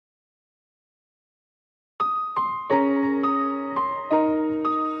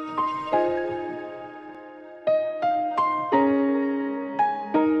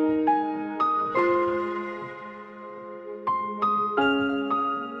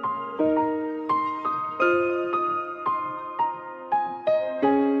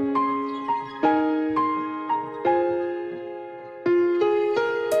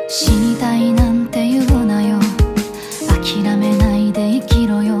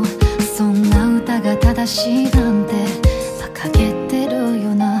私なんて馬鹿げてる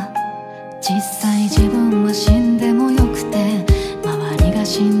よな。実際自分は死んでもよくて、周りが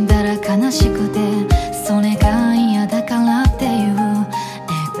死んだら悲しくて、それが嫌だからっていう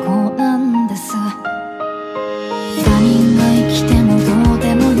猫なんです。他人が生きてもどう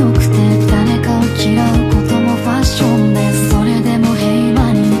でもよくて、誰かを嫌うこともファッションで、それでも平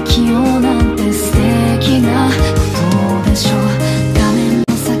和に生きようなんて素敵なことでしょう。画面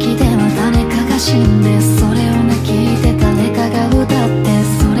の先では誰かが死んで、それをね聞いて誰かが歌って、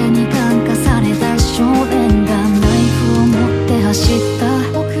それに感化された少年がナイフを持って走った。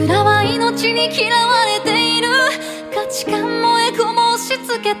僕らは命に嫌われている、価値観もエゴも押し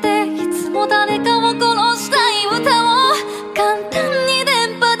付けて、いつも誰かを殺したい歌を簡単に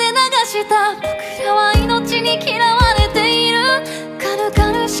電波で流した。僕らは命に嫌われている、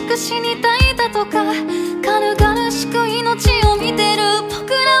軽々しく死にたいだとか、軽々しく命を見てる。僕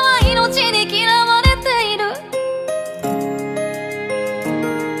らは命に嫌われている。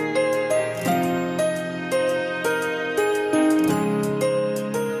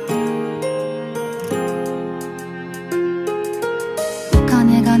お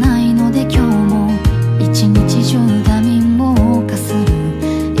金がないので今日も一日中ダミンを謳歌する。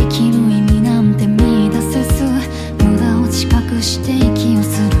生きる意味なんて見出せず、無駄を自覚して息を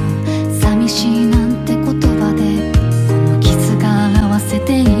する。寂しいなんて言葉でこの傷が表せ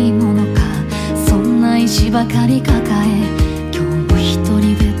ていいものか。そんな石ばかり抱え、今日も一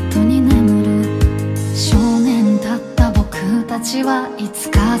人ベッドに眠る。少年だった僕たちはいつ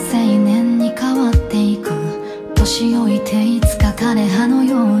か青年に変わっていく。年老いていつか枯葉の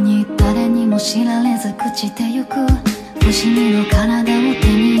ように誰にも知られず朽ちてゆく。不死身の体を手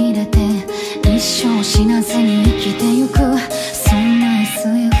に入れて一生死なずに生きてゆく。そんな SF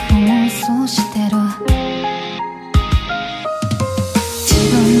妄想してる。自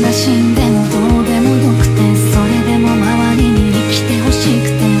分が死んでもどうでもよくて、それでも周りに生きてほしく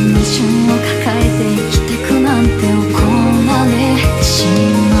て、矛盾を抱えて生きてくなんて怒られてし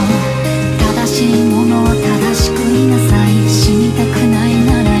まう。正しいものは正しくいなさい。死にたくない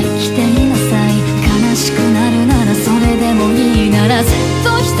なら生きていなさい。悲しくなるならそれでもいいならずっ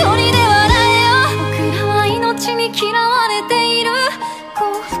と一人で笑えよ。僕らは命に嫌われている。幸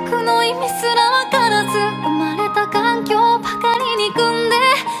福の意味すら分からず、生まれた環境ばかり憎んで、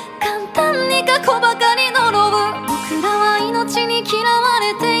簡単に過去ばかり呪う。僕らは命に嫌わ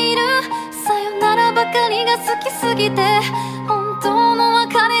れている。さよならばかりが好きすぎて、本当の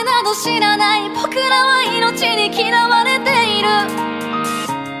別れなど知らない。僕らは命に嫌われている。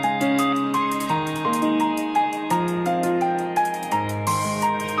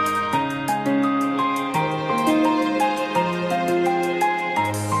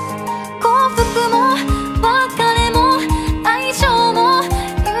幸福も別れも愛情も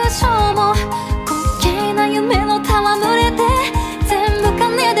友情も滑稽な夢の戯れて、全部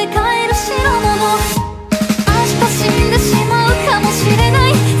金で買える代物。明日死んでしまうかもしれな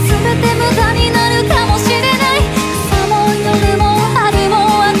い。全て無駄になるかもしれない。朝も夜も春も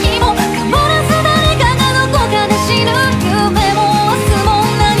秋も変わらず誰かがどこかで死ぬ。夢も明日も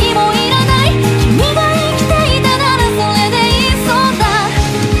何もいらない。君が生きていたならそれでいいそうだ。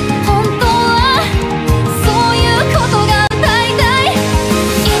本当はそういうことが歌いたい。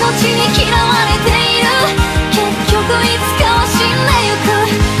命に嫌われている。結局いつかは死んでゆく。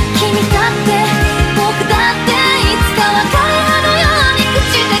君だって僕だっていつか別れ葉のように朽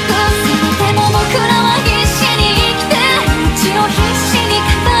ちてく。せめても僕らは必死に生きて、命を必死に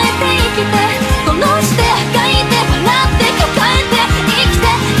抱えて生きて、殺して書いて笑って抱えて生きて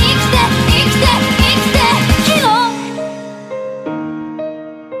生きて生きて生きて生きろ。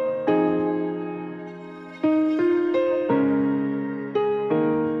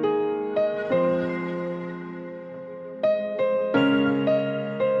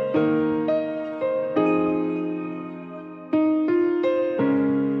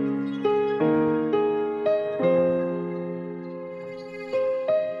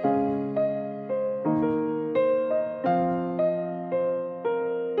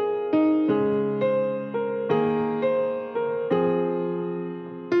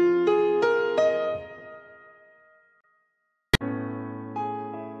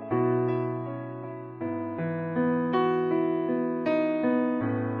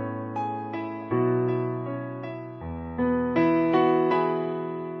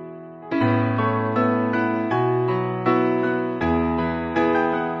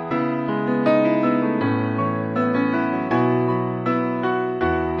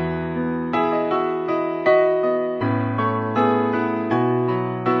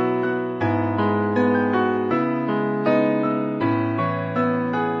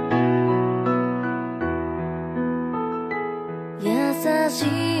し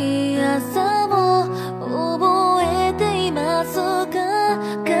い朝を覚えていますか？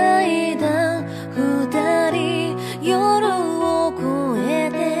階段二人夜を越え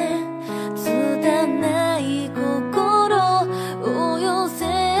て拙い心を寄せ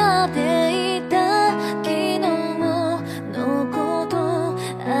合っていた。昨日のこと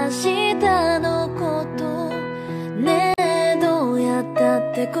明日のことねえ、どうやった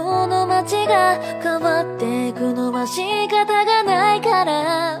ってこの街が変わっていくのは仕方がないか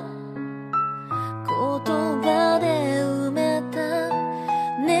ら、言葉で埋めた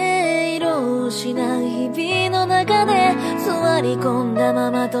音色を失う日々の中で座り込んだ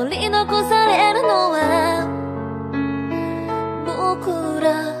まま取り残されるのは僕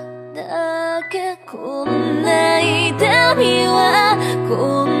らだけ。こんな痛みは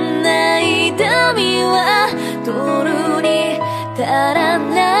こんな痛みは取るに足ら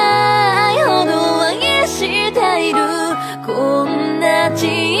ないほど愛している。こんな小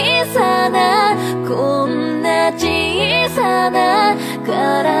さなこんな小さな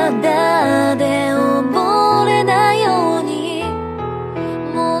体で溺れないように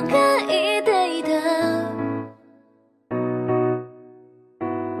もがいていた。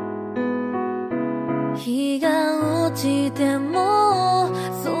日が落ちても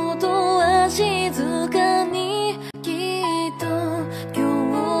外は静かに、きっと今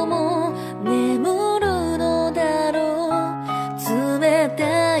日も眠るのだろう。冷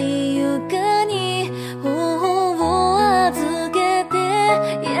たい床に頬を預けて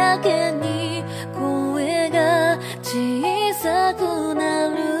やけに声が小さくな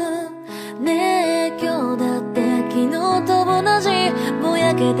る。ねえ今日だって昨日と同じぼ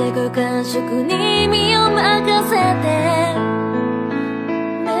やけてく感触に身を任せて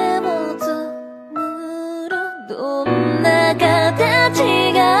目をつむる。どんな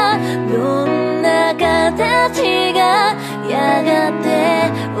形がどんな形がやがて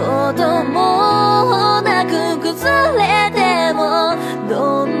音もなく崩れても、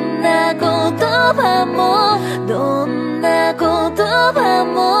どんな言葉もどんな言葉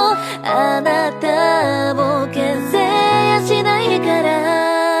もあなたを消せやしないから。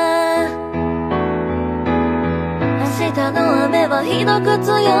明日の雨はひどく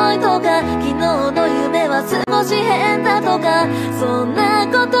強いとか、昨日の夢は少し変だとか、そんな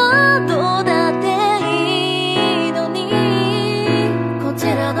ことどうだっていいのに、こち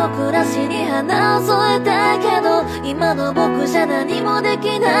らの暮らしに花を添えたいけど今の僕じゃ何もで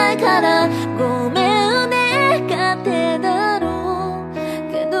きないから、ごめんね勝手だろう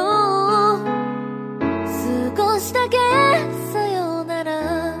けど少しだけさよなら。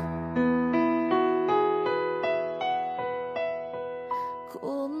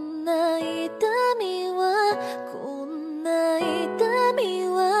こんな痛みはこんな痛み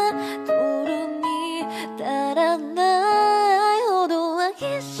は取るに足らないほど愛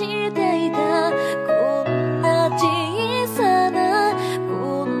していた。こんな小さな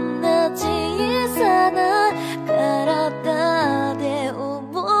こんな小さな体で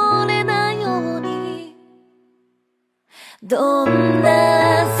溺れないように、どん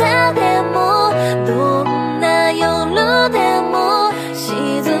な朝でもどんな夜でも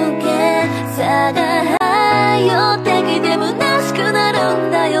静けさが寄ってきて虚しくなる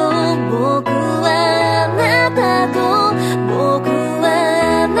んだよ。僕はあなたと僕は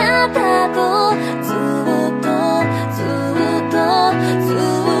あなたとずっとずっとず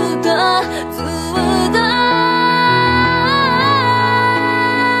っとずっと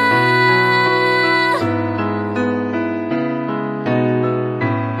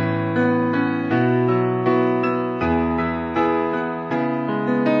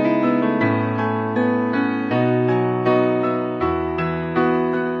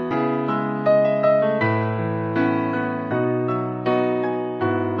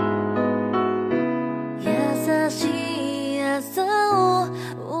優しい朝を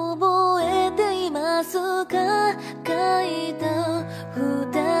覚えていますか？階段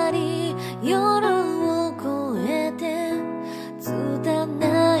二人夜を越えて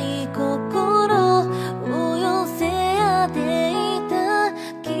拙い心を寄せ合っていた。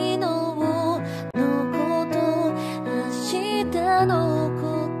昨日のこと明日のこ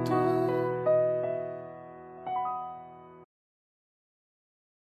と。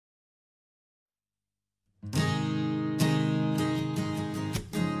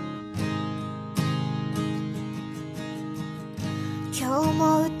今日も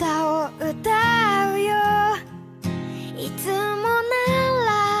歌を歌うよ。いつもなら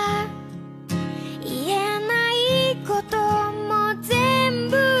言えないことも全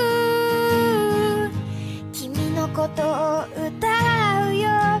部君のことを歌うよ。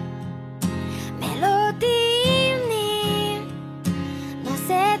メロディーに乗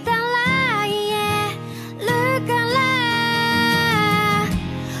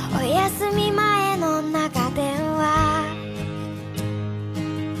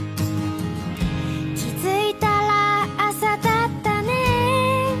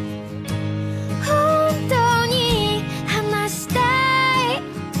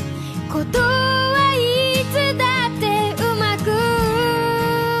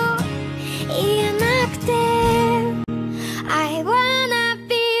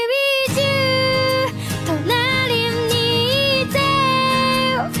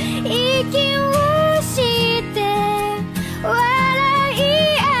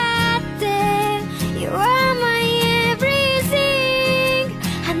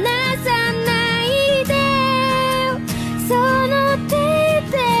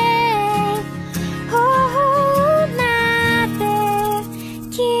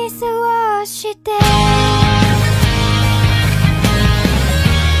して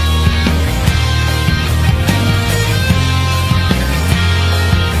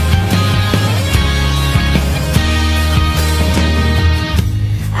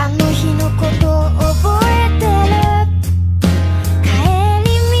あの日のことを覚えてる帰り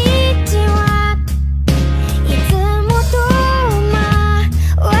道はいつも遠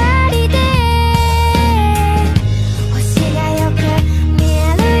回りで星がよく見え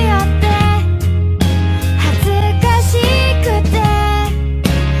るよって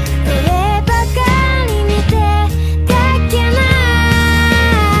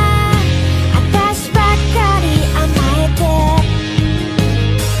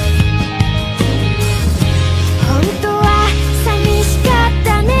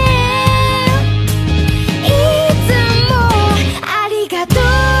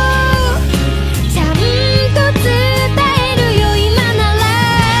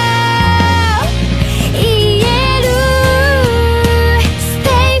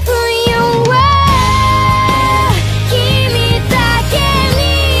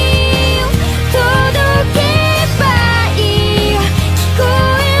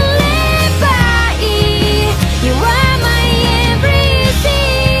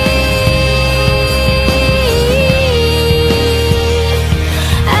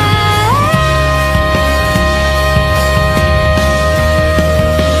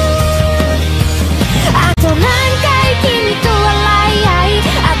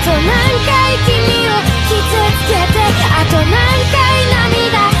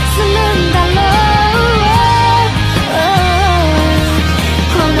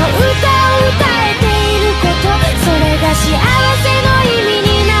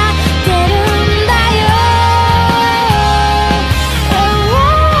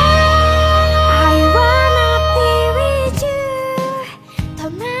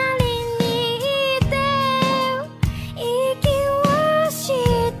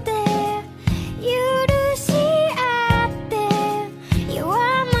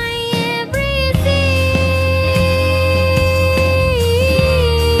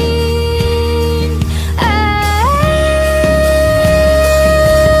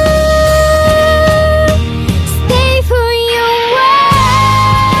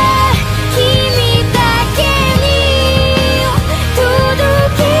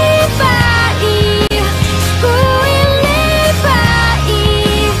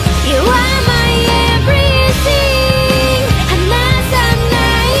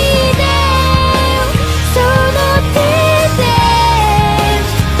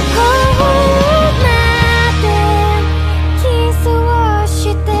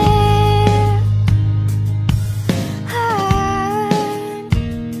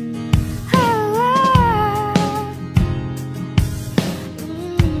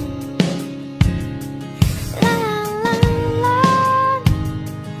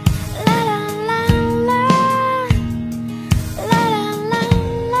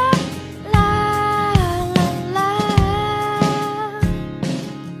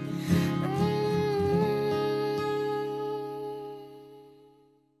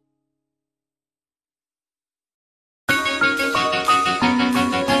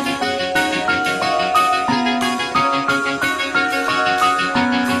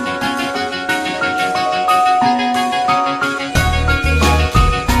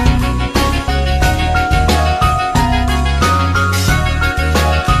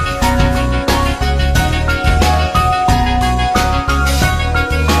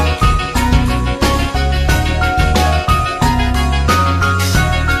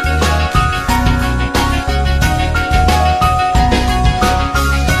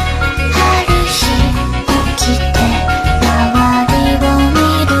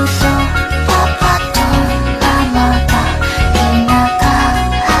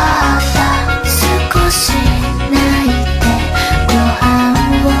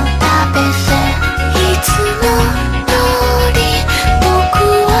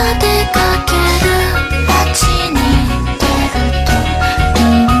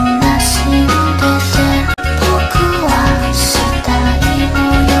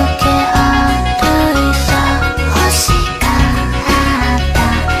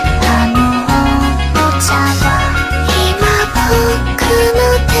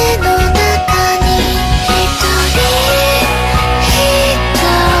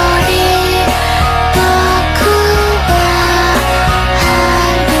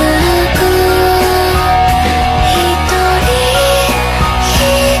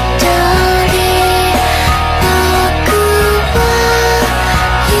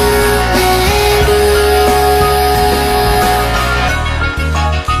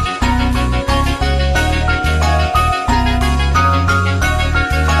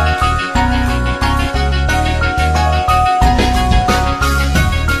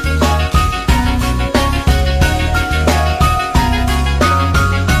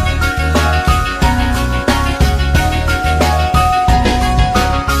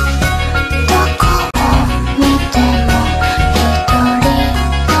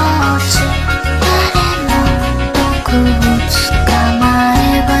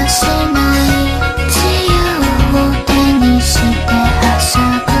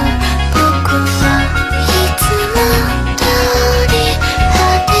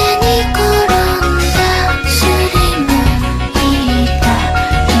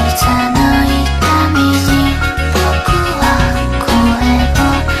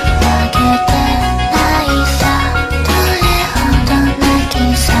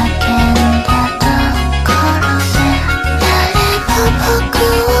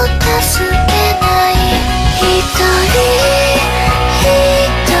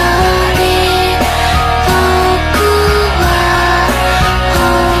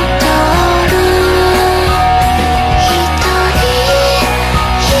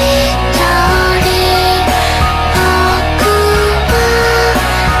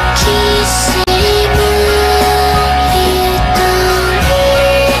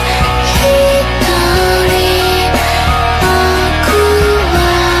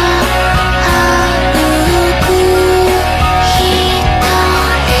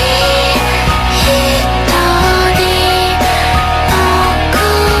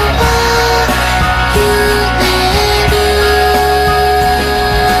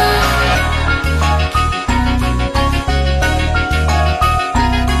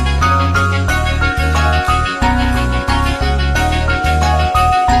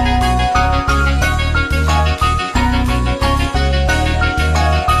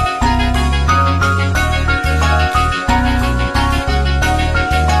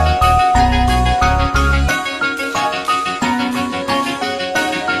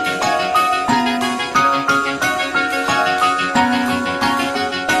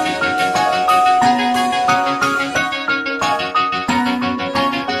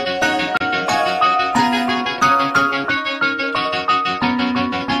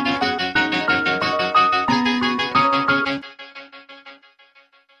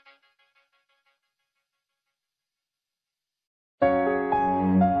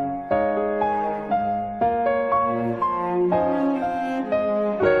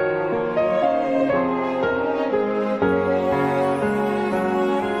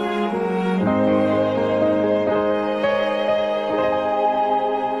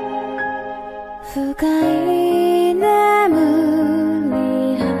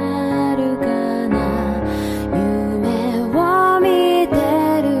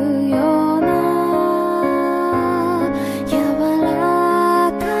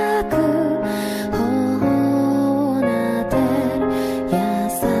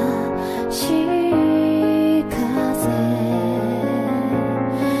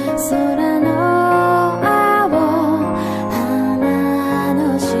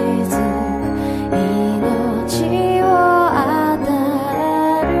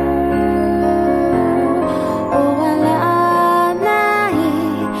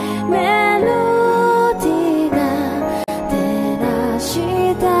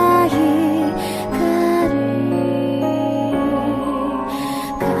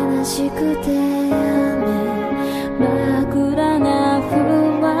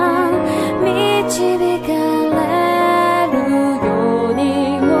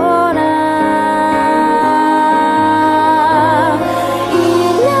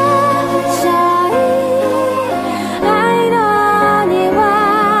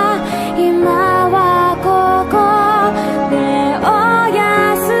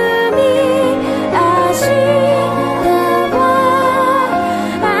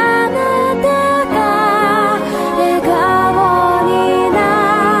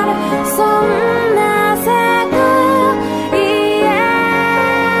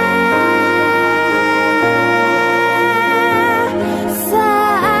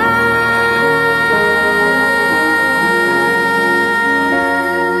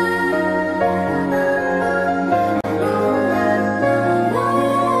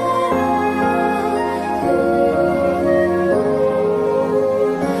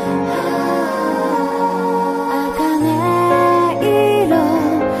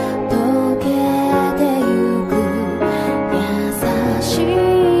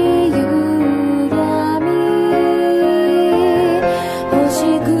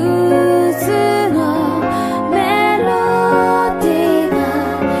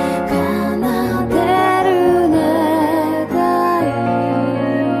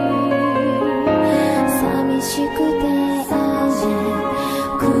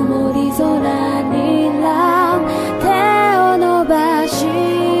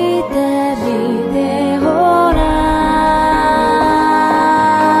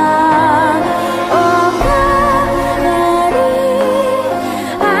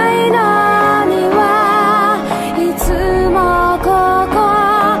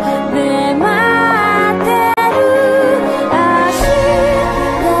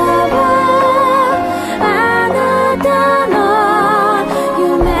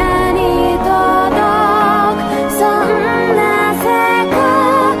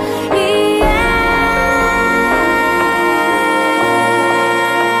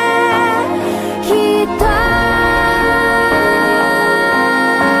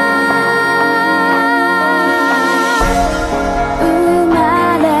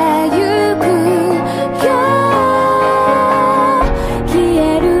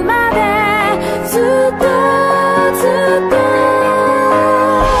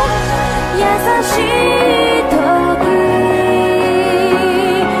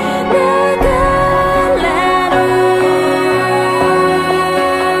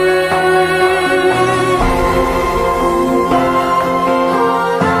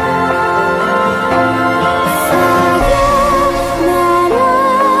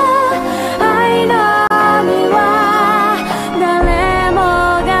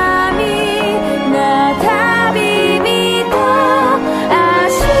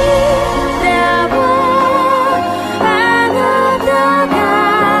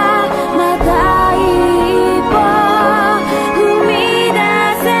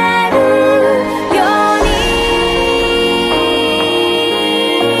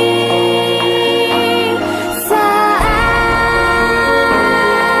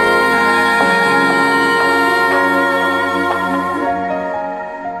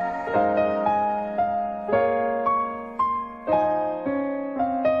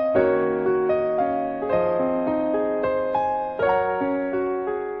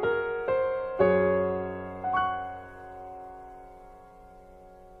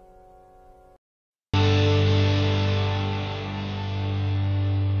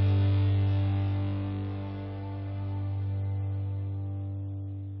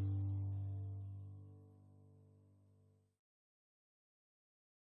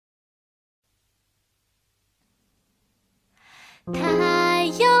太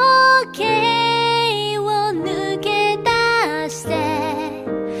陽系を抜け出して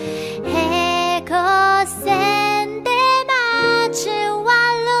平行線で交わ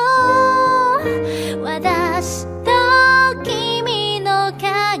る私と君の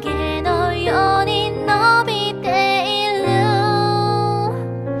影のように伸びている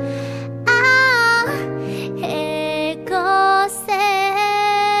ああ平行線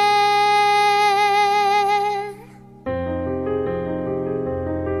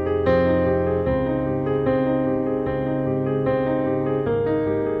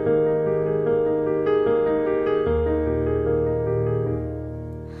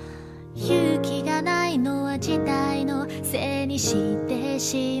自体のせいにして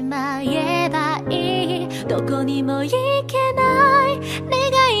しまえばいい。どこにも行けない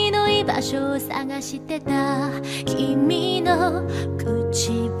願いの居場所を探してた。君の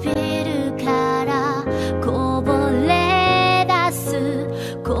唇からこぼれ出す言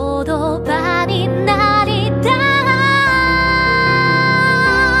葉になりたい。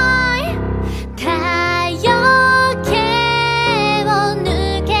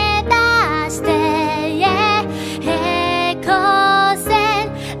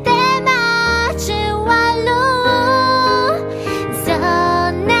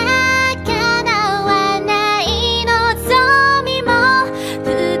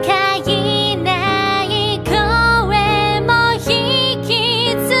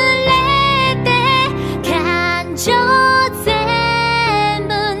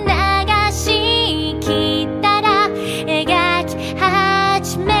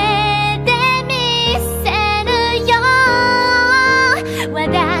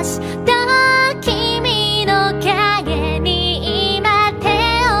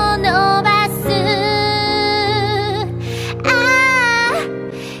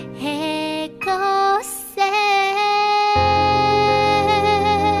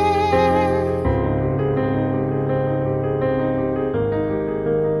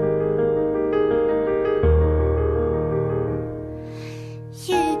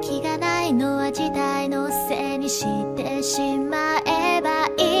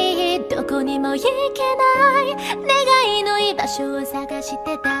を探し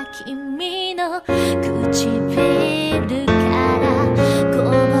てた君の唇から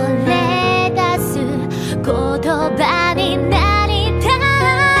こぼれ出す言葉になりた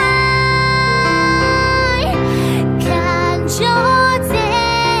い。感情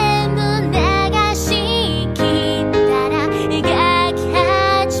全部流し切ったら描き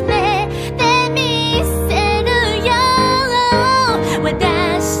始めてみせるよ。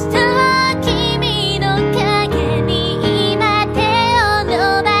私と君の影に今手を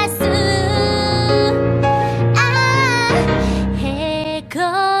伸ばす。ああ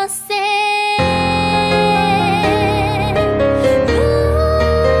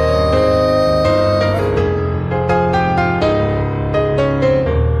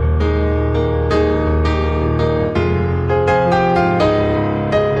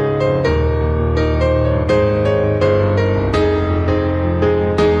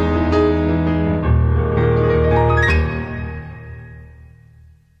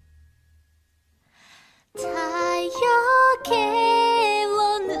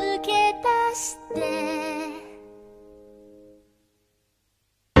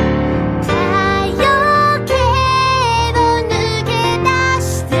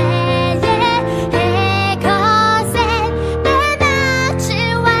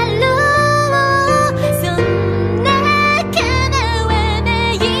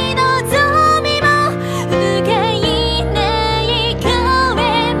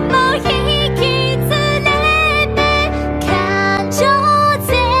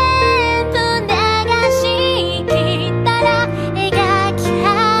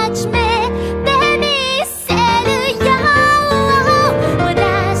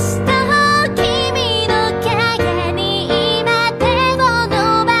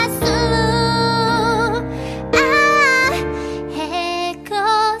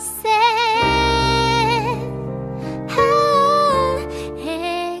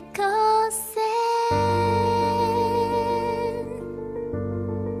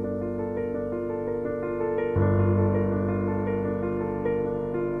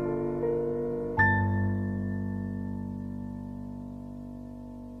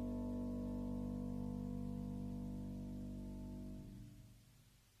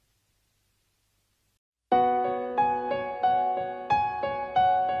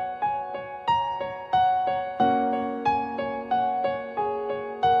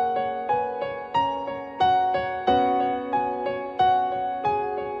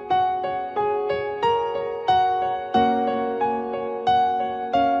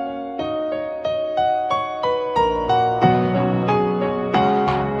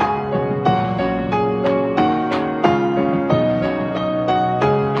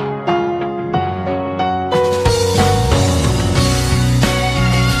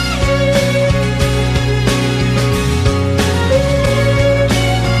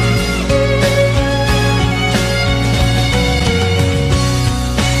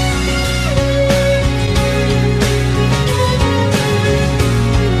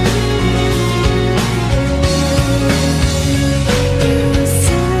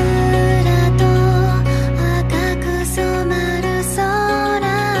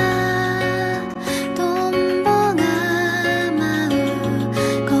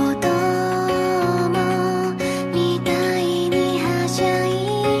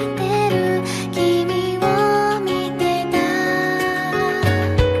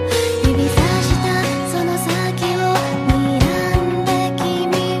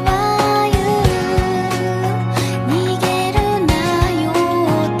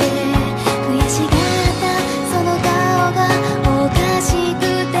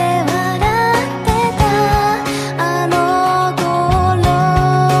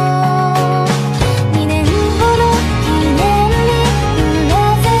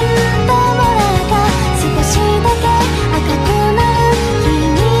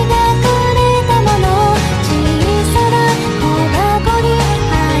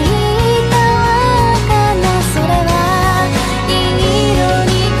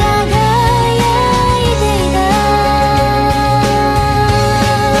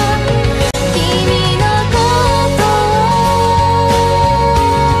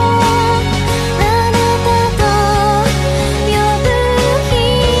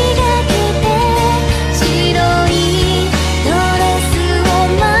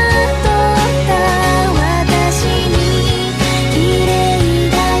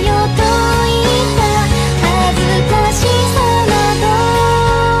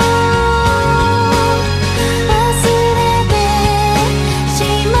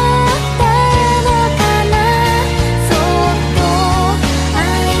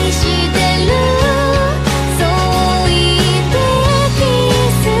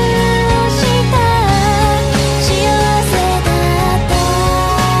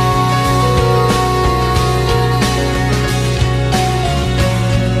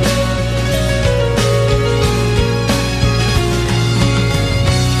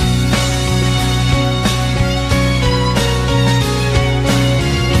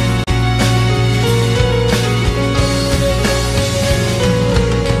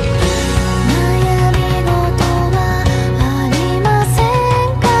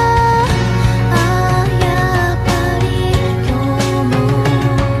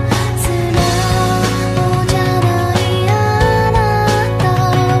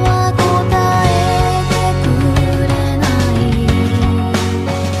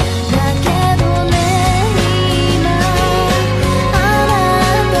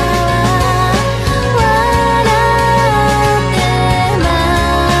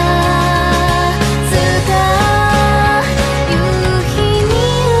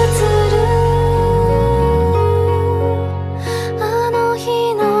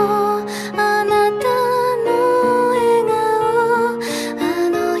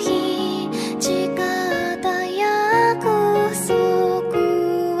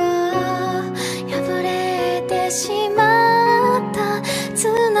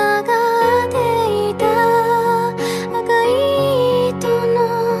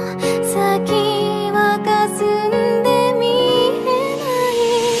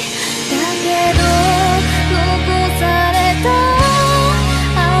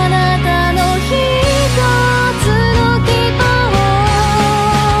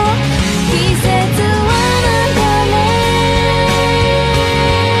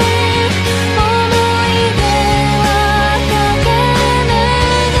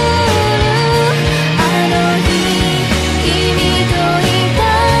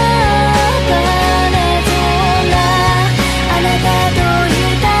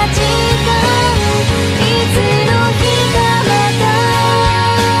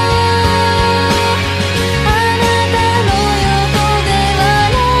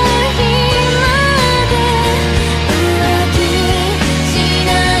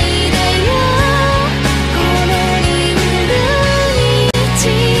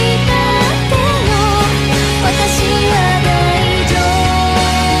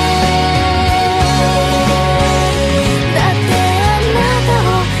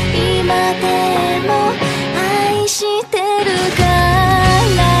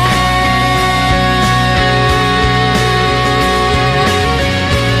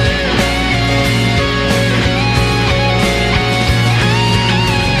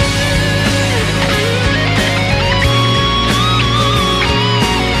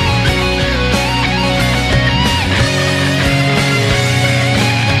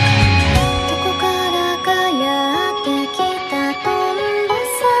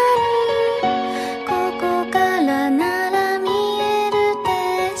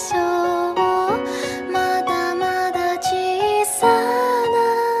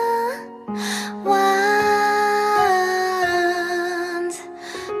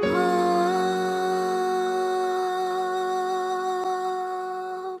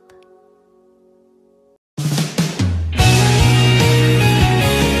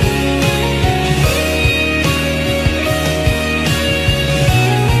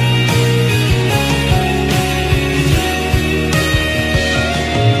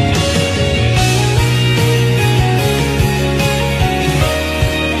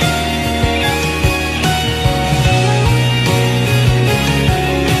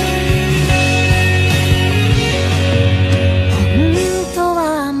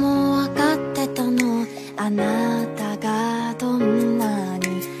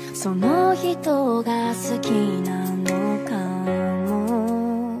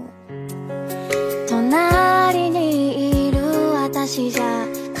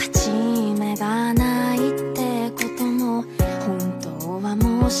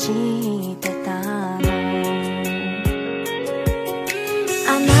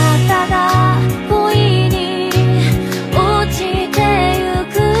たが不意に落ちてゆ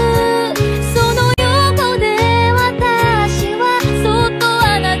くその横で私はそっと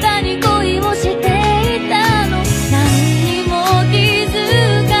あなたに恋をしていたの何にも気づ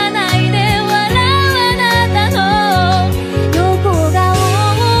かないで笑うあなたの横顔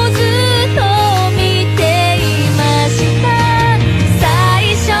をずっと見ていました最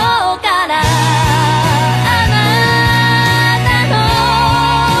初からあなたの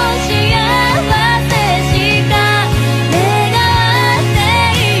幸せ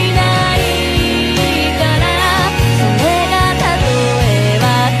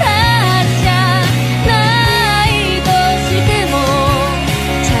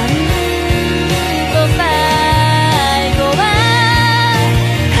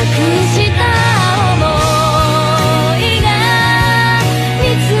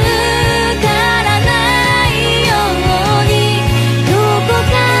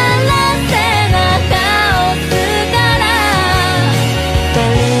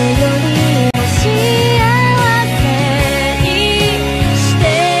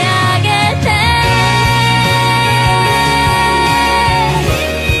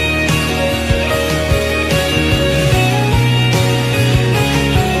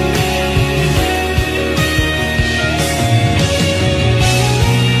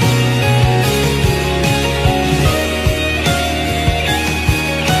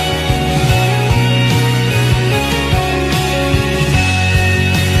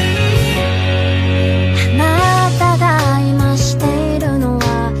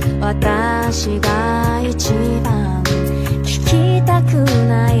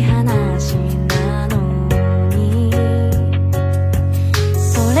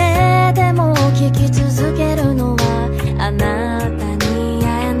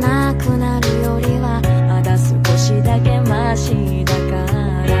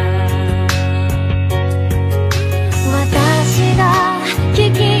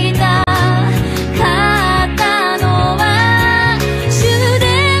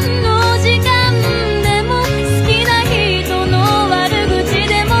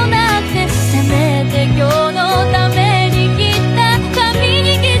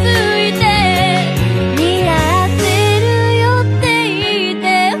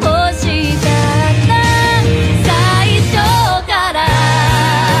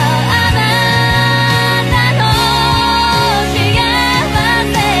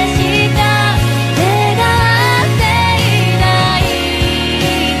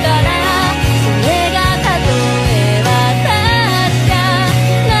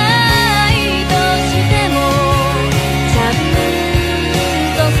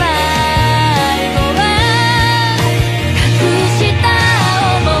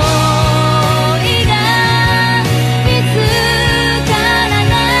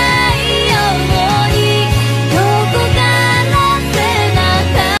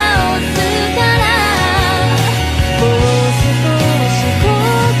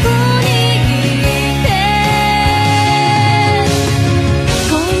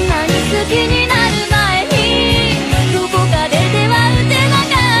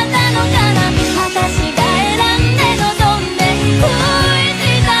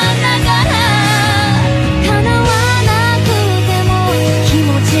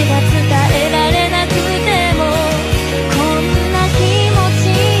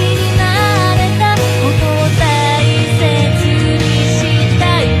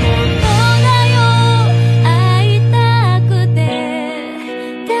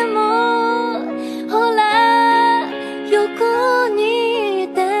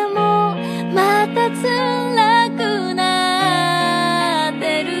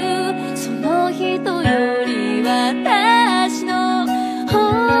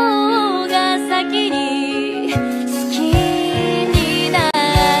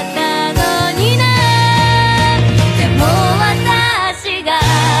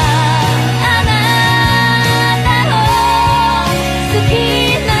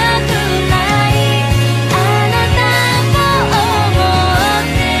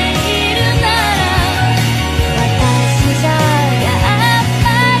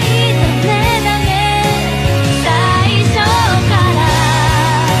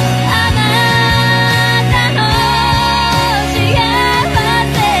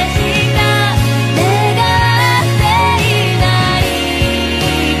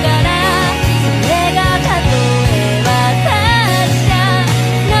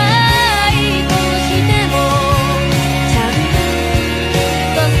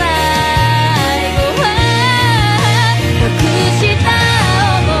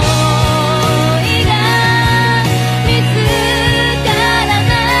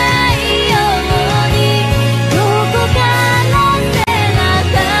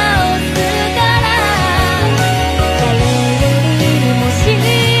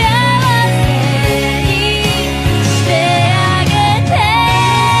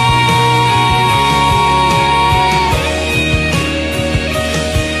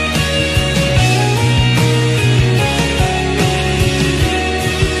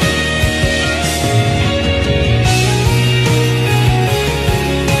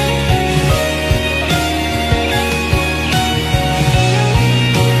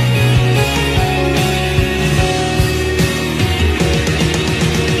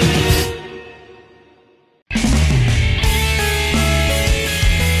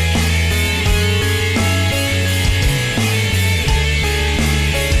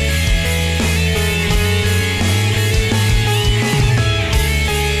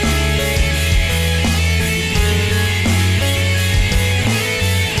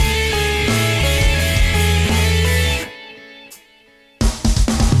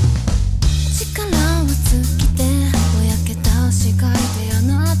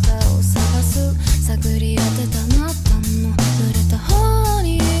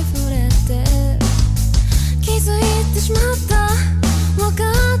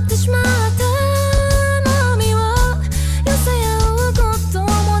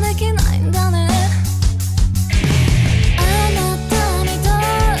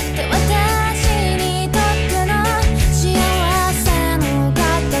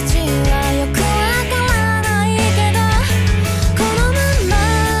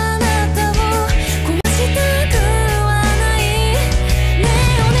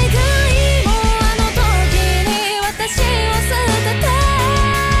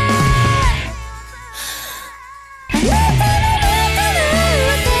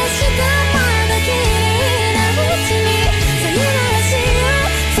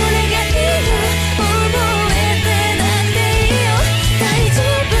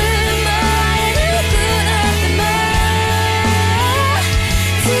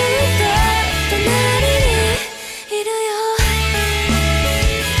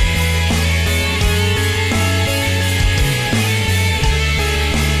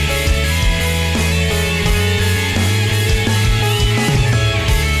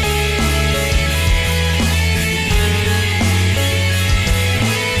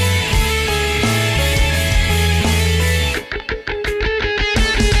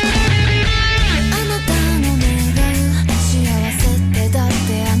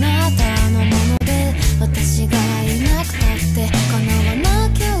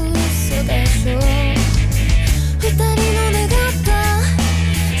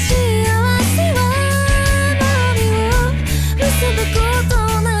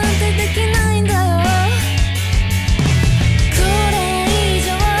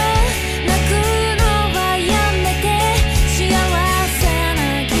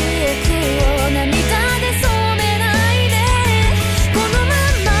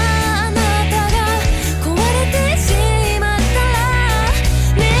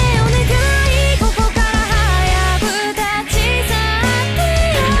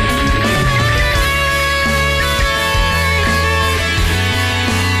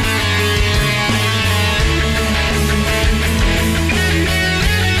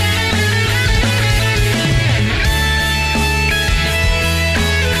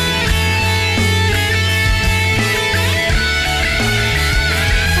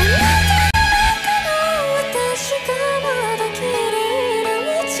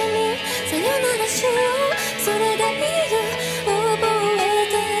しよう、それでいいよ、覚え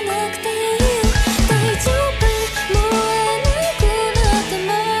てなくていいよ、大丈夫、もう会えなくなって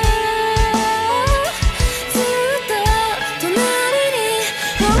もずっと隣に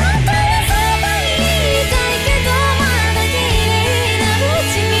本当はそばにいたいけど、まだ綺麗なう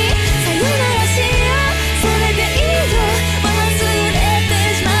ちにさよならしよう、それでいいよ、忘れて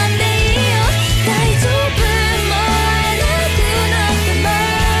しまっていいよ、大丈夫、もう会えなくなっても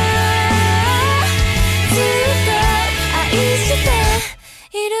ずっと愛して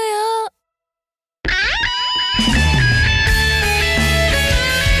いるよ。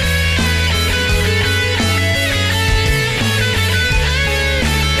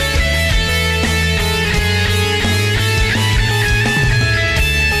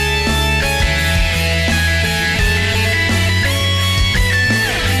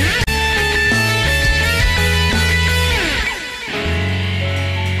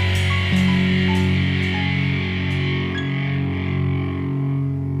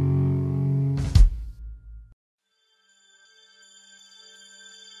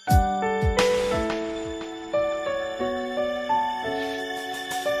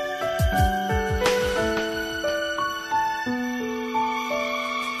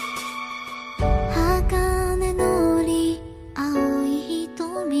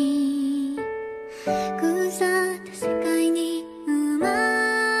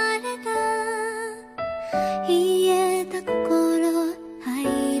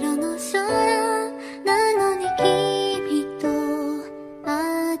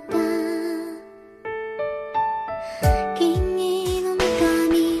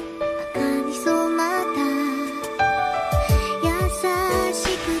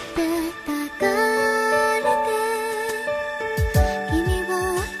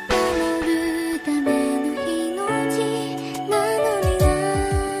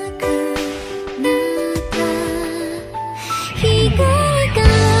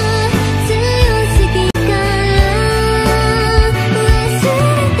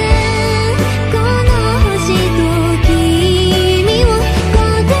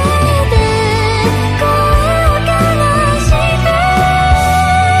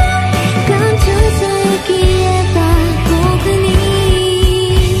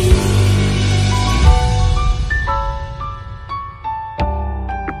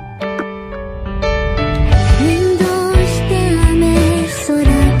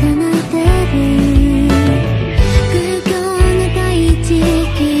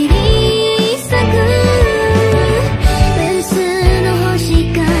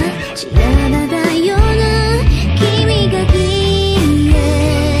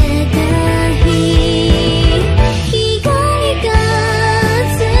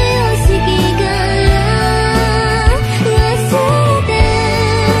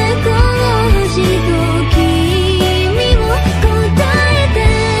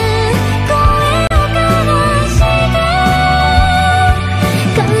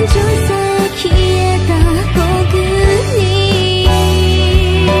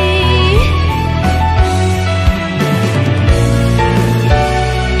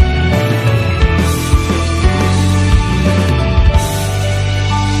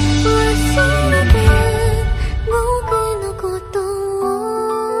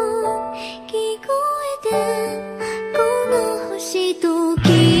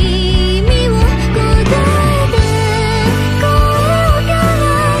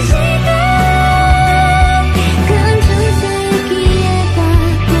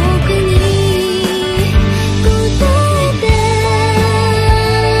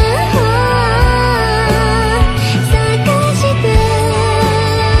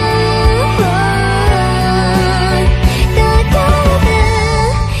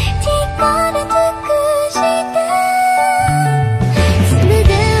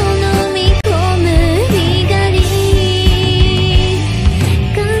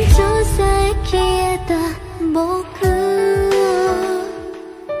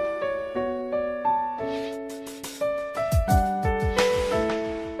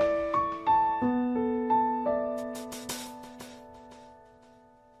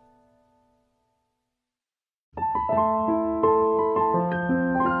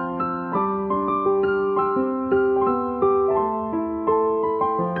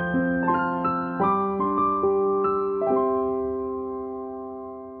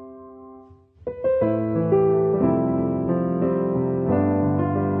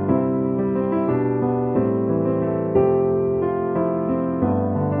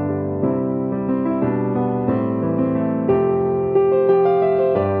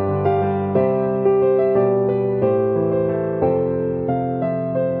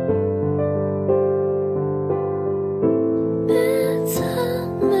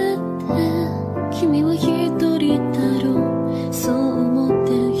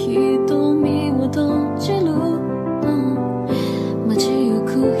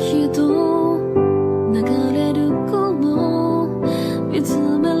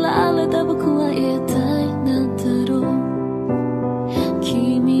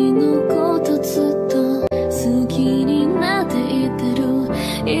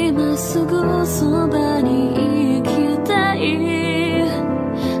今すぐそばに行きたい。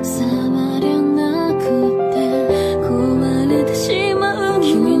触れなくて壊れてしまう。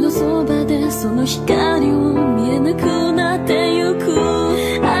君のそばでその光を見えなくなってゆく。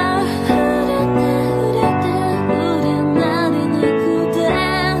あふれて触れて触れられなくて、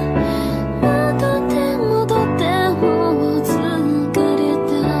戻って戻ってもう疲れ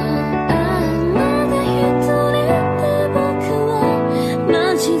た。まだ一人で僕は待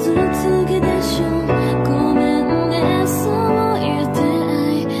ち続けでしょう。ごめんね、そう言って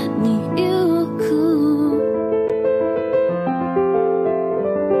会いに行く。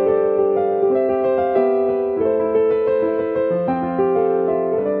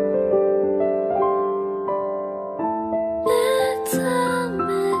目覚め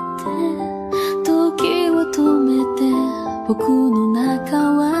て時を止めて、僕の中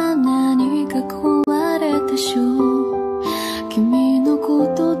は何か壊れたしょう。君のこ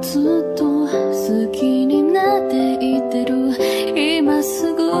とずっと好きになっていてる。今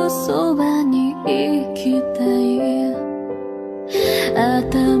すぐそばに行きたい。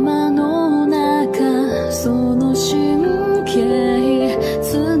頭の中その神経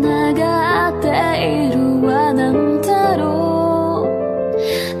つながっているはなんだろ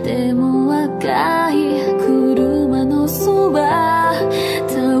う。でも赤い車のそば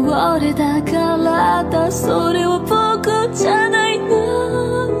倒れたからだ。それは僕じゃないな。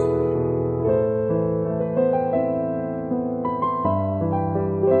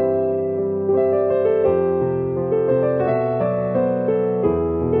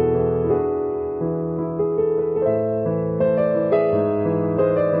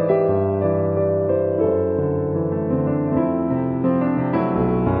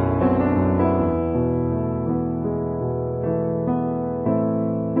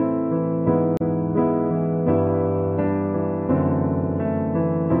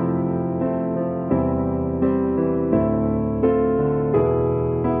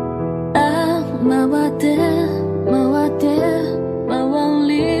回って回って回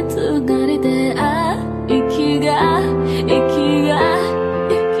りつがりで、息が遠い。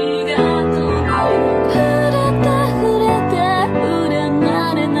触れて触れら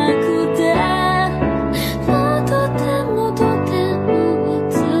れなくて、戻って戻ってもう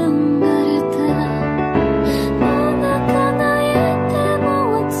疲れた。もう泣かないでも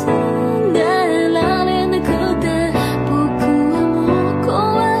う疲れられなくて、僕はもう壊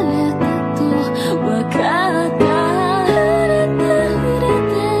れたとわかった。触れて触れ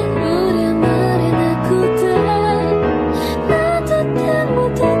て触れられなくて、戻って戻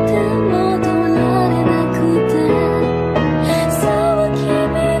って戻られなくて、そう君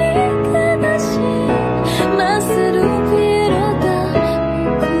に悲しませるピエロだ。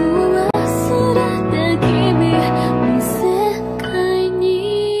僕を忘れて君の世界に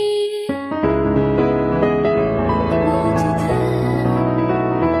戻っ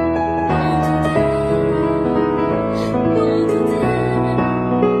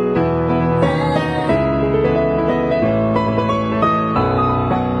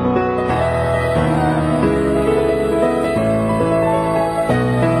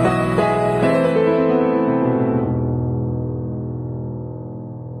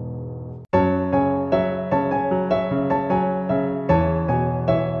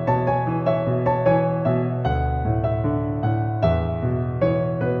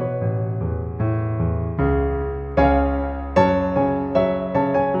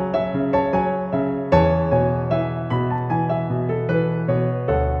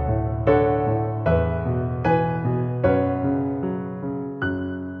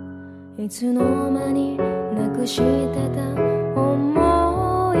ていつの間になくしてた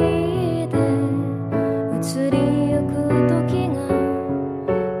思い出、移りゆく時が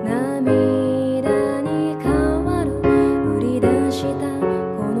涙に変わる。降り出した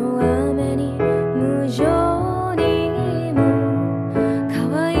この雨に無情にも乾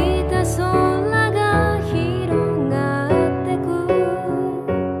いた空が広がってく。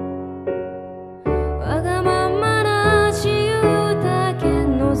わがままな自由だけ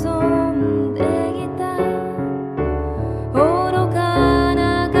望んでいた。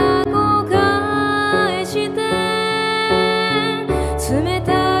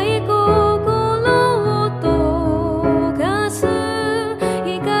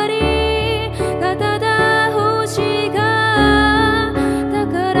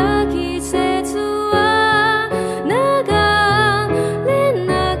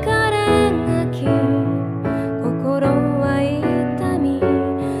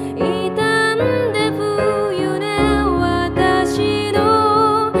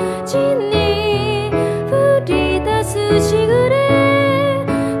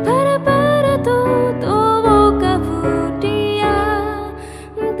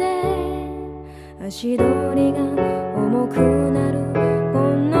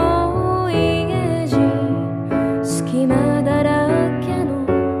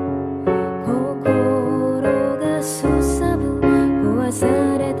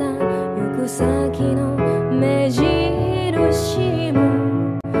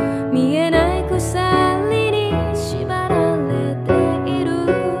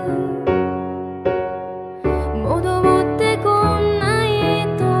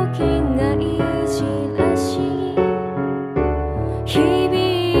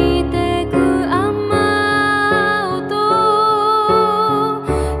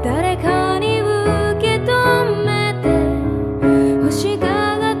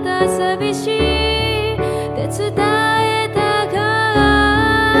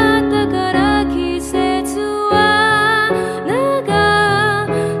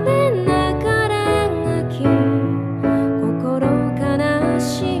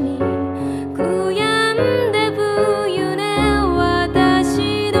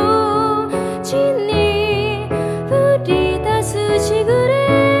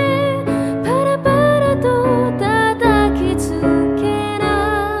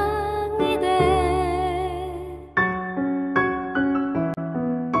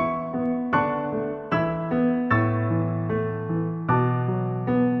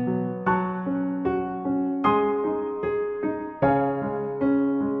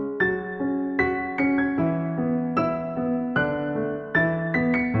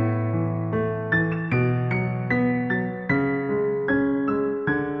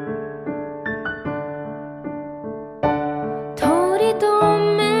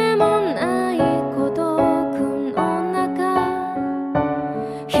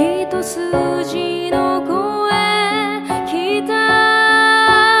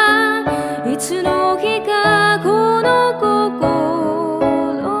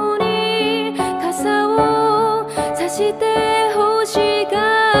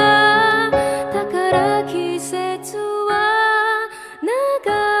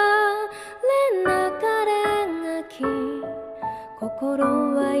心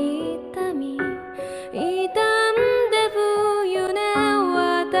は痛み傷んで冬ね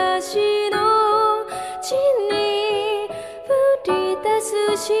私の地に降り出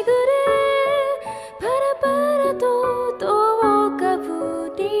すしぐれパラパラとどうか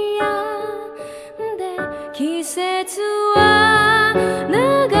降りやんで季節は流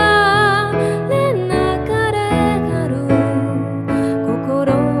れ流れがる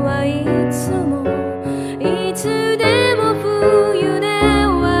心はいつもいつでも冬で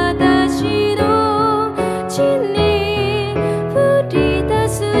私の地に降り出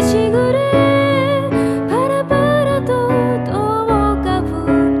すしぐれパラパラとどうか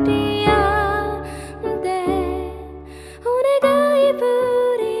降りやんでお願いぶ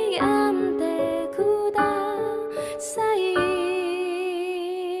りやんでください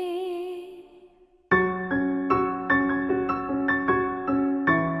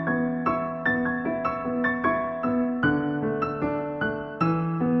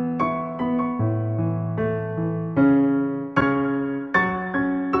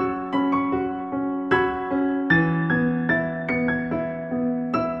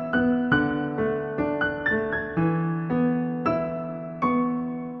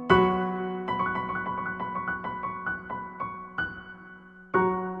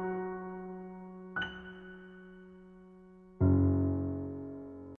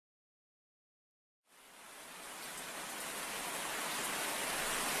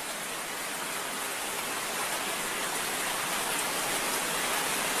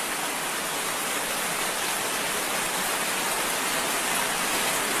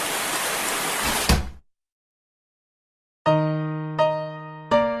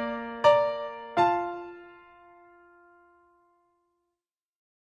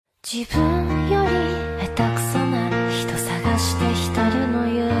自分より下手くそな人探して浸るの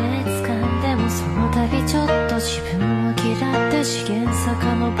優越感でもその度ちょっと自分を嫌って資源遡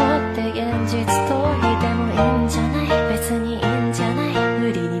って現実逃避でもいいんじゃない別にいいんじゃない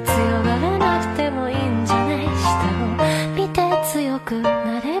無理に強がらなくてもいいんじゃない下を見て強く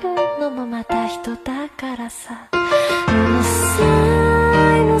なれるのもまた人だからさうっさ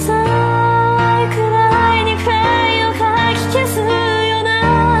いうざいくらいにペンをかき消すよな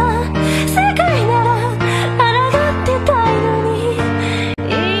世界なら抗ってたいのに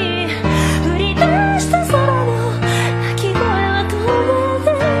降り出した空の鳴き声は透明で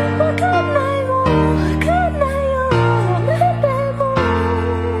わかんないもんわかんないよなんでも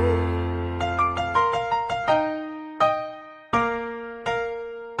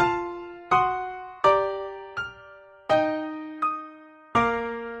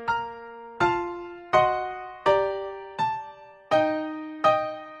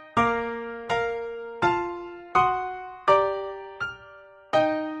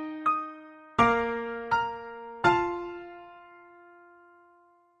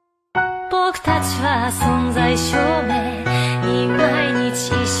僕たちは存在証明に毎日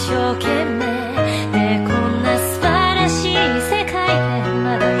一生懸命でこんな素晴らしい世界で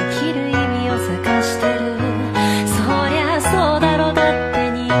まだ生きる意味を探してるそりゃそうだろだっ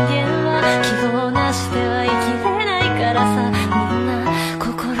て人間は希望なしでは生きれないからさみんな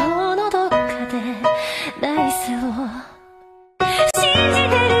心のどっかで来世を信じ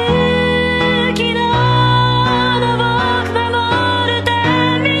てる昨日の僕守るた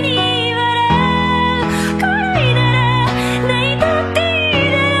めに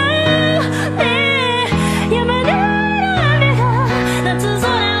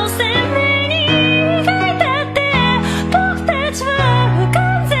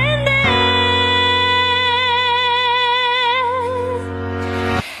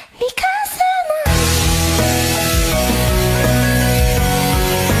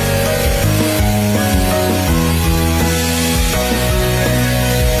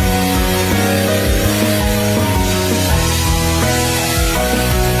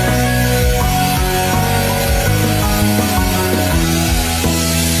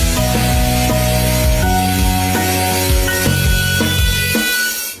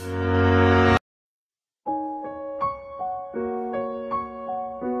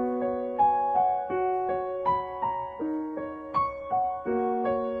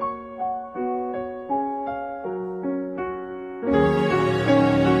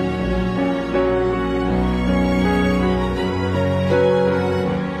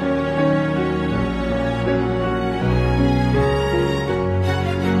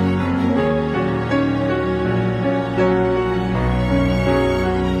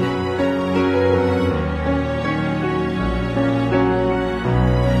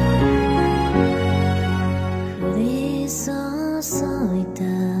注いだ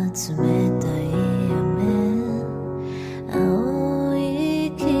冷たい雨青い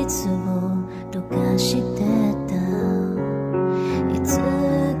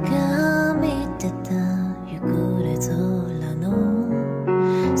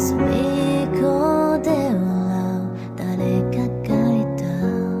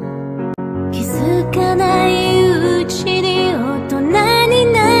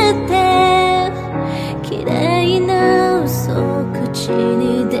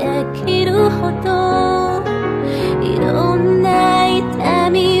にできるほどいろんな痛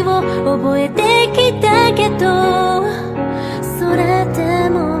みを覚えてきたけど、それで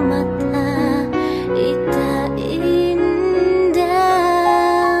もまた痛いんだ。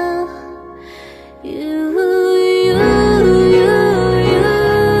ゆく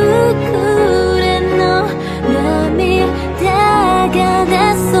れの涙が出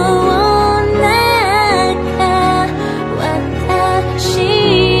そうな中、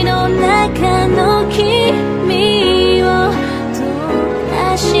私の中の君を溶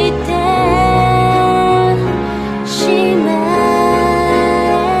かしてしまう。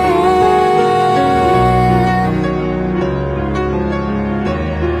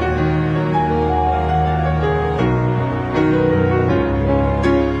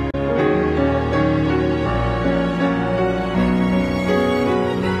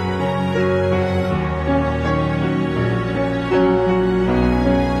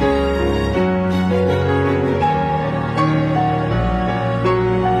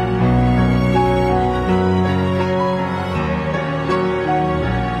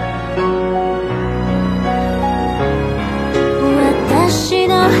私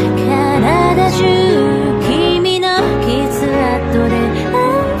の体中、君の傷跡で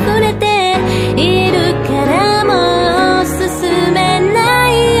溢れているからもう進めな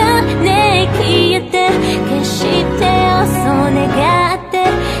いよね。消えて消してよそう願って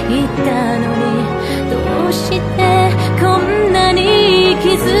いたのに、どうしてこんなに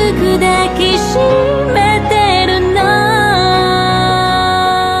傷抱きしめてるの。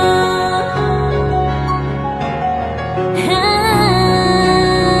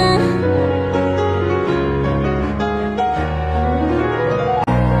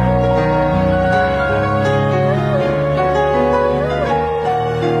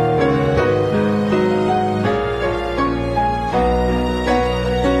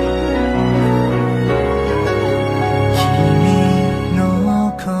君の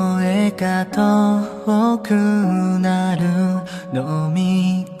声が遠くなる、飲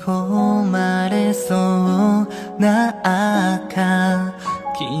み込まれそうな赤、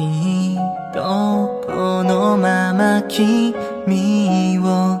きっとこのまま君を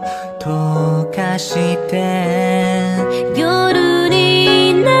溶かして夜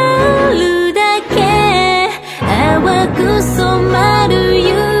になるだけ淡く染まる指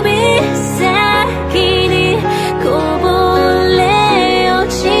先にこぼれ落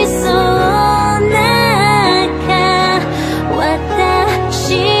ちそうな赤、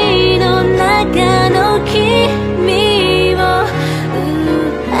私の中の君を奪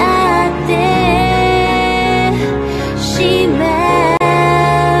ってしまう。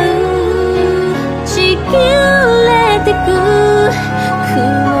ちぎれてく雲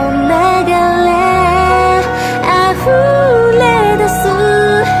流れ溢れ出す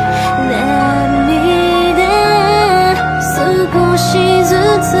涙、少しず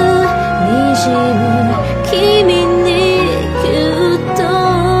つ滲む君にぎゅっと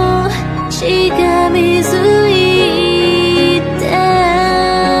しがみついた。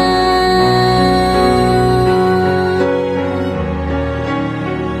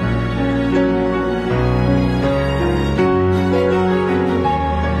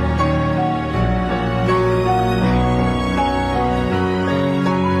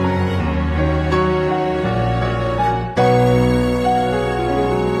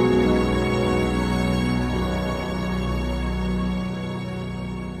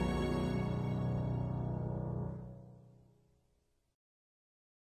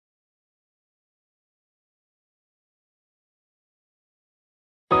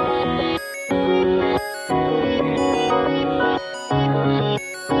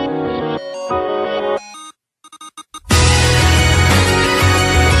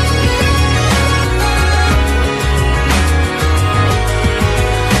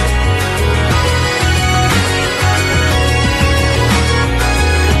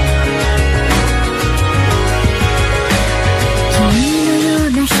君のよう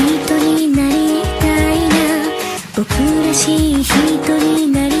な人になりたいな、僕らしい人に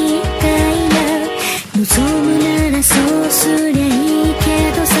なりたいな、望むならそうすりゃいいけ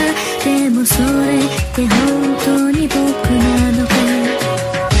どさ、でもそれって本当に僕なのか。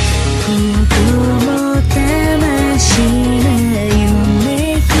僕も魂な夢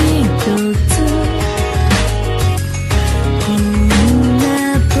一つ、こんな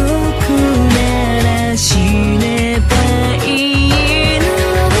僕なら死ねばいいの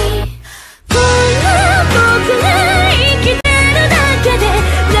に、こんな僕が生きてるだけで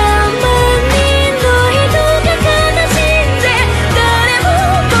何万人の人が悲しんで、誰も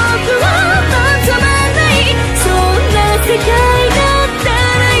僕を望まない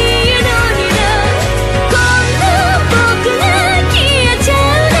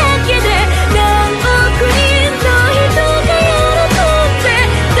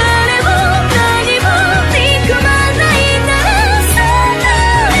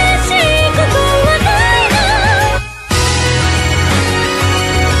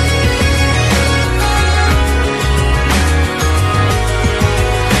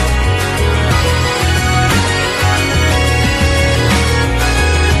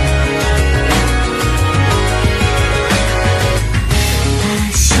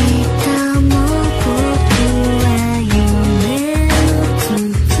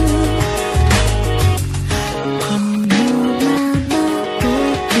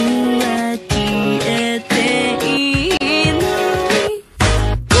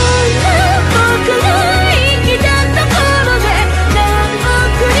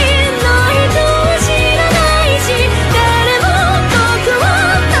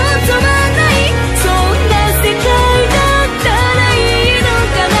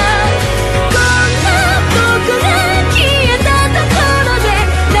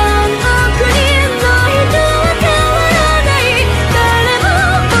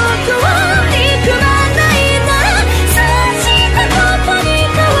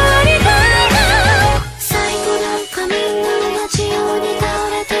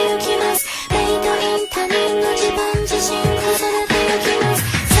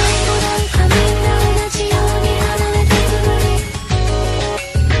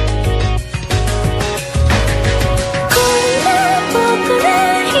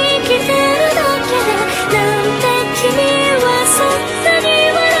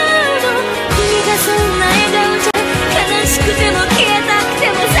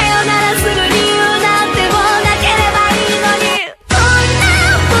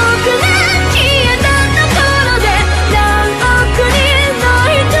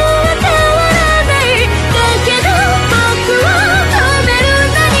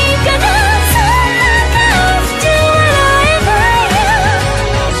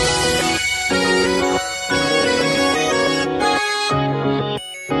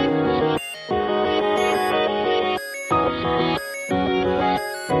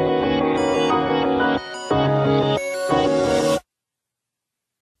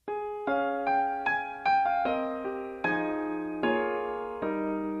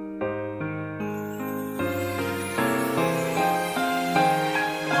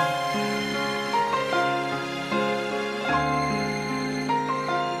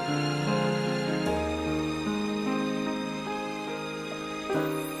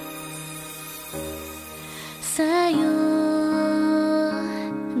さよ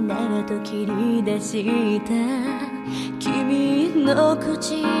ならと切り出した君の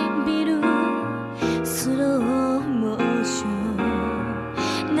唇スローモーショ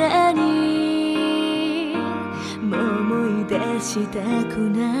ン何も思い出したく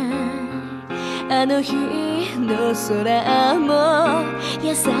ないあの日の空も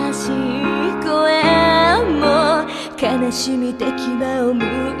優しい声も悲しみで牙をむ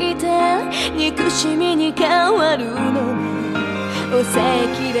いた憎しみに変わるのね抑え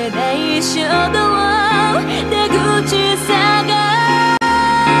きれない衝動出口探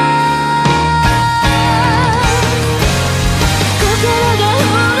心が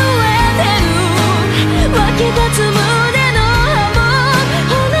震えてる湧き立つ胸の波も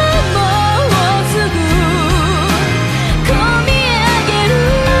ほらもうすぐ込み上げる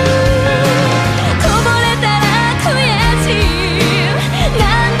こぼれたら悔しい何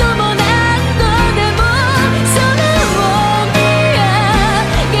度も何度でも空を見上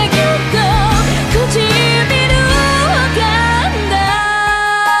げぎゅっと唇を噛んだ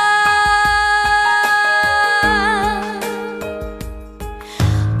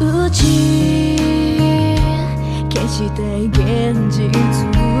打ち消したい現実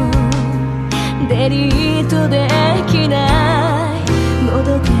をデリートできないも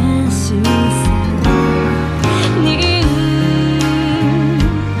どかしさ人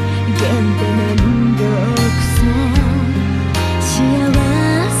間って面倒くさ幸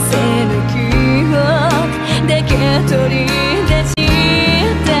せの記憶だけ取り出し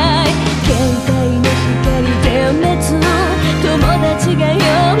たい携帯の光点滅友達が呼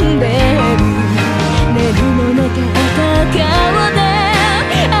んでる寝るの中赤顔で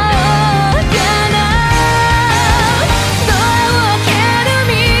会おうかなドアを開ける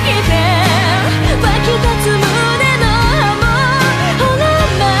右手湧き立つ胸の波もほら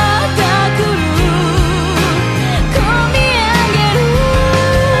また来る込み上げる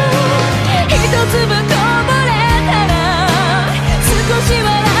一粒こぼれたら少しは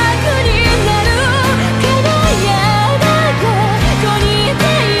楽になる輝いたここにいて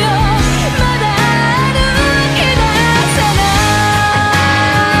よまだ歩き出せない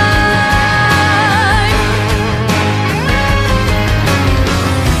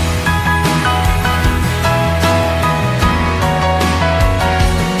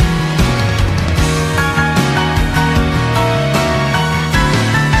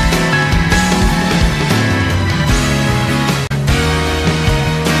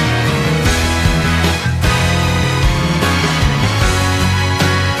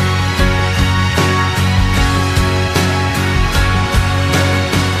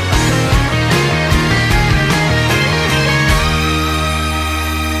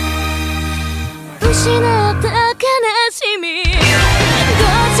失った悲しみどう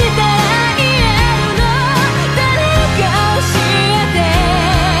したら言えるの誰か教えて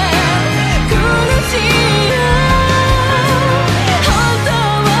苦しいよ本当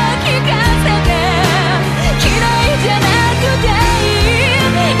を聞かせて嫌いじゃなくていい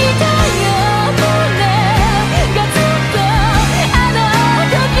痛いよ胸がずっとあの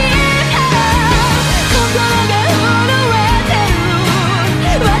時から心が震えて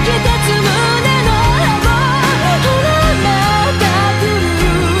る湧き立つ胸の波もほらまた来る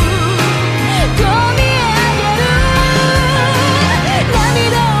込み上げる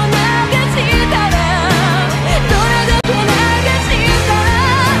涙を流したらどれだけ流したら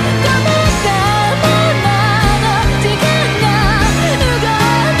止めたままの時間が動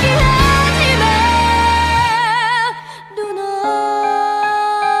き始めるの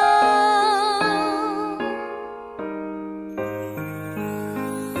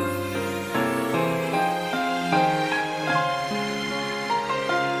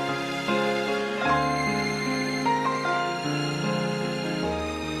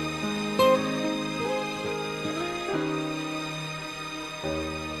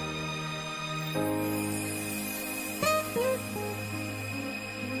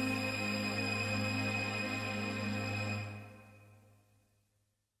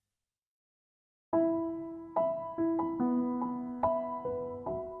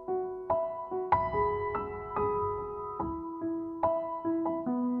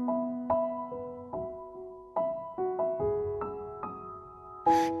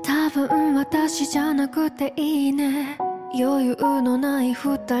多分私じゃなくていいね余裕のない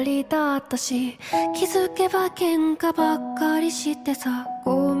二人だったし気づけば喧嘩ばっかりしてさ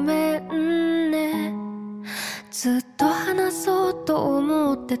ごめんねずっと話そうと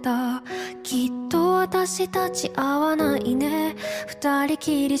思ってた昨きっと私たち合わないね。二人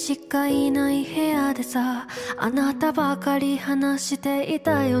きりしかいない部屋でさ、あなたばかり話してい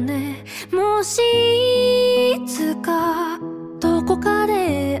たよね。もしいつかどこか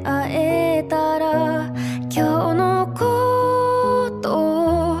で会えたら、今日のこと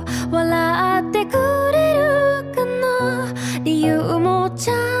を笑ってくれるかな。理由もち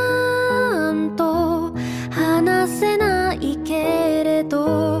ゃんと話せないけれ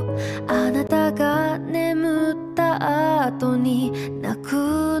ど、あなたが眠った後に泣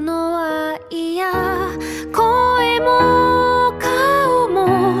くのは嫌。声も顔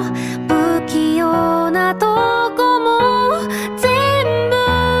も不器用なとこも全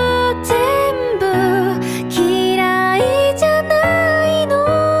部嫌いじゃない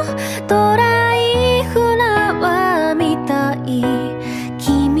の。ドライフラワーみたい。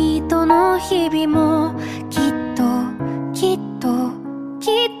君との日々もきっと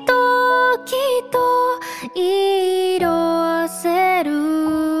色あせる。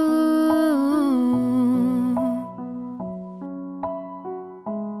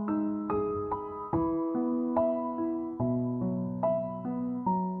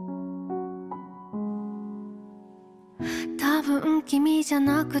多分君じゃ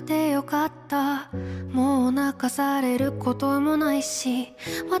なくてよかった。もう泣かされることもないし、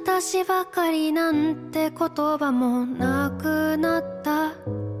私ばかりなんて言葉もなくなった。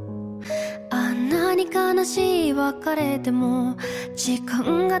あんなに悲しい別れでも時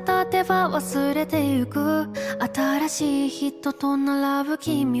間が経てば忘れてゆく。新しい人と並ぶ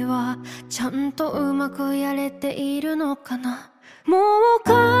君はちゃんとうまくやれているのかな。もう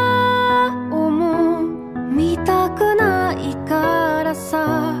顔も見たくないから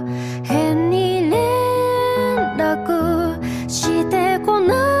さ、変に連絡してこ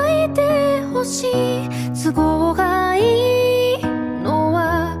ないでほしい。都合がいいの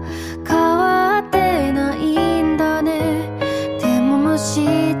は変わってないんだね。でも無視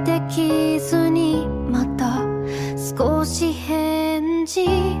できずにまた少し返事。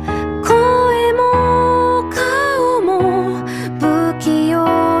声も顔も不器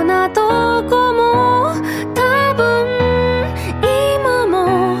用なとこも多分今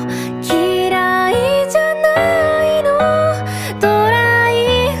も嫌いじゃないの。ドライ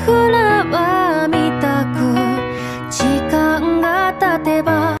フラワーみたく時間が経て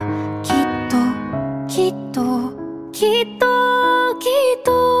ばきっと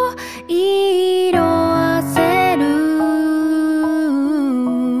色あせる。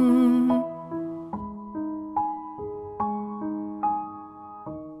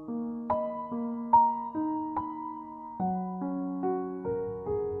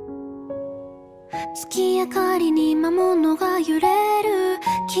月明かりに魔物が揺れる。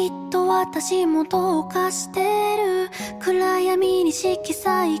きっと私もどうかしてる。暗闇に色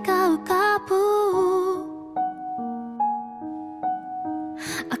彩が浮かぶ。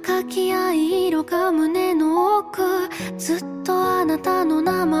赤き藍色が胸の奥。ずっとあなたの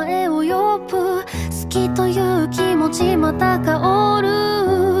名前を呼ぶ。好きという気持ちまた香る。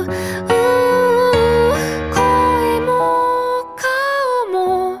声も顔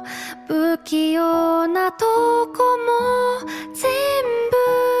も不器用なとこも全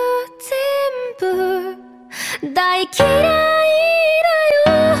部大嫌いだ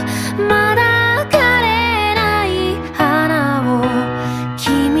よ。まだ枯れない花を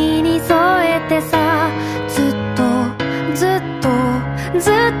君に添えてさ、ずっと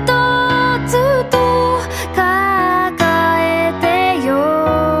抱えてよ。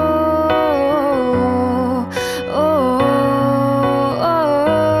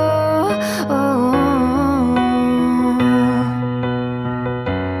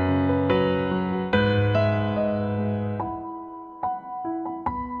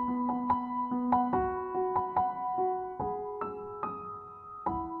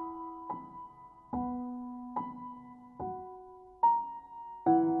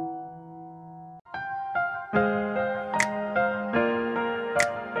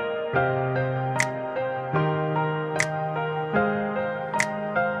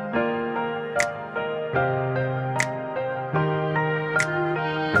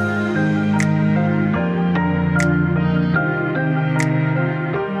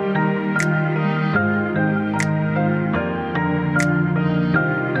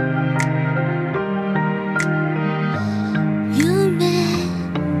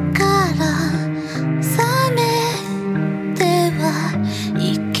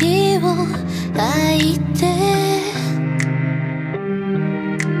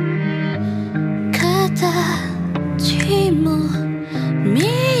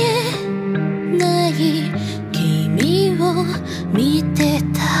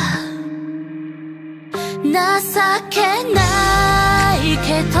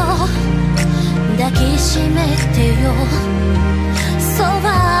しめてよ、そ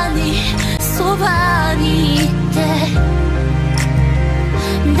ばにそばにいて、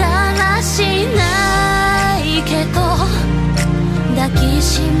だらしないけど抱き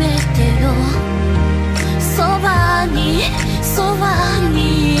しめてよ、そばにそば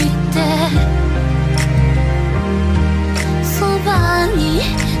にいて、そばに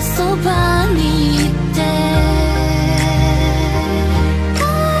そばにいて。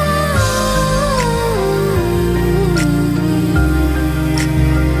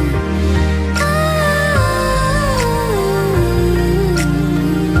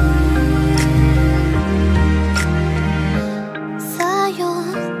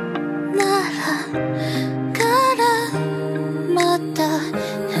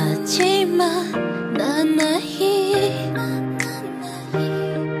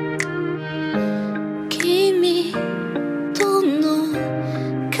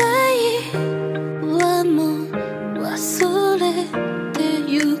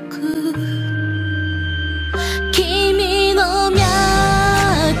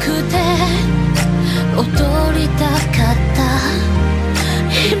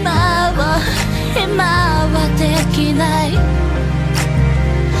今はできない、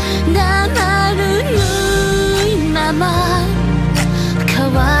黙るぬいまま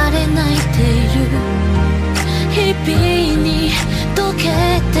変われないでいる、日々に溶け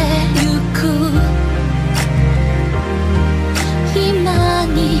てゆく、今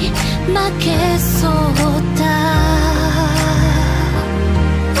に負けそうだ。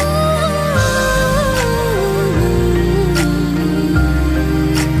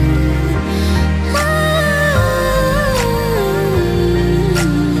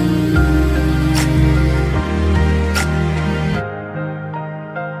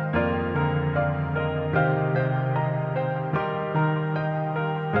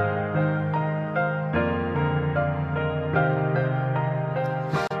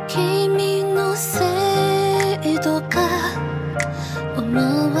君のせいとか思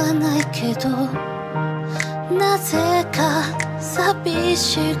わないけど、なぜか寂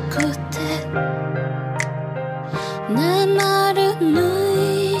しくて眠るぬ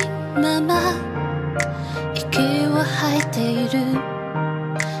いまま息を吐いている、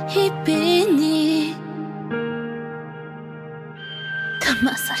日々に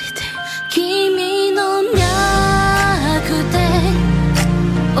騙されて、君の脈で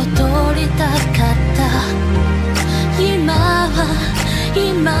踊りたかった、今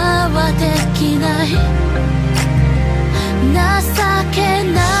はできない、情け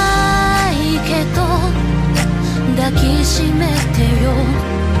ないけど抱きしめてよ、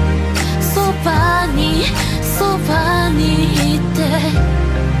そばにそばにいて、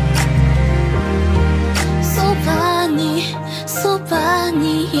そばにそばに